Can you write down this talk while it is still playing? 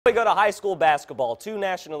we go to high school basketball. Two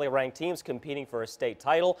nationally ranked teams competing for a state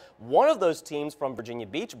title. One of those teams from Virginia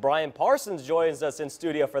Beach. Brian Parsons joins us in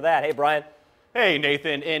studio for that. Hey, Brian. Hey,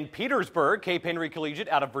 Nathan. In Petersburg, Cape Henry Collegiate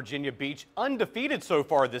out of Virginia Beach, undefeated so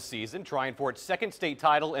far this season, trying for its second state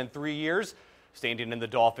title in 3 years. Standing in the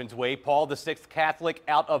Dolphins' way, Paul VI Catholic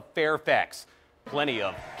out of Fairfax. Plenty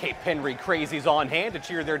of Cape Henry crazies on hand to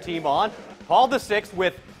cheer their team on. Paul VI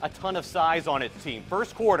with a ton of size on its team.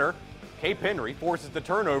 First quarter, Cape Henry forces the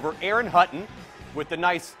turnover. Aaron Hutton with the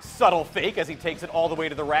nice subtle fake as he takes it all the way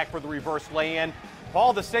to the rack for the reverse lay-in.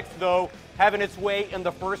 Paul VI, though, having its way in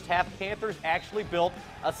the first half. Panthers actually built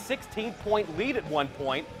a 16-point lead at one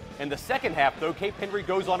point. In the second half, though, Cape Henry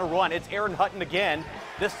goes on a run. It's Aaron Hutton again.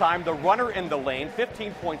 This time, the runner in the lane,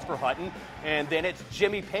 15 points for Hutton. And then it's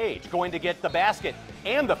Jimmy Page going to get the basket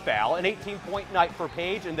and the foul. An 18-point night for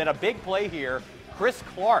Page. And then a big play here, Chris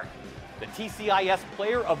Clark, the TCIS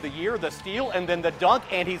Player of the Year, the steal, and then the dunk,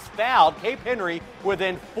 and he's fouled. Cape Henry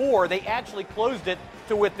within 4. They actually closed it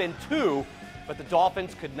to within 2, but the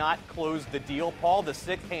Dolphins could not close the deal. Paul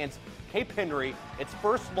VI hands Cape Henry its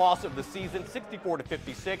first loss of the season,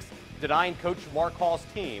 64-56, denying Coach Mark Hall's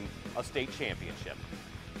team a state championship.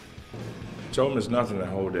 Told them there's nothing to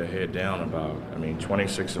hold their head down about. I mean,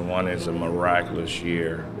 26-1 is a miraculous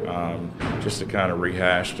year. Just to kind of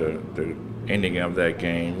rehash the ending of that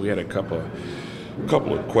game, we had a couple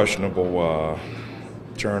of questionable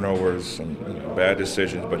turnovers and bad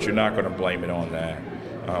decisions, but you're not going to blame it on that.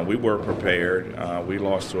 We were prepared. We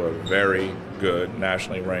lost to a very good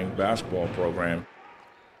nationally ranked basketball program.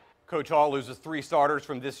 Coach Hall loses 3 starters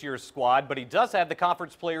from this year's squad, but he does have the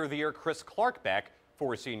Conference Player of the Year, Chris Clark, back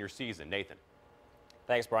for his senior season. Nathan.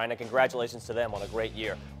 Thanks, Brian, and congratulations to them on a great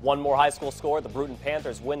year. One more high school score. The Bruton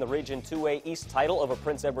Panthers win the Region 2A East title over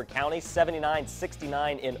Prince Edward County,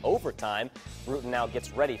 79-69 in overtime. Bruton now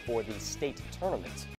gets ready for the state tournament.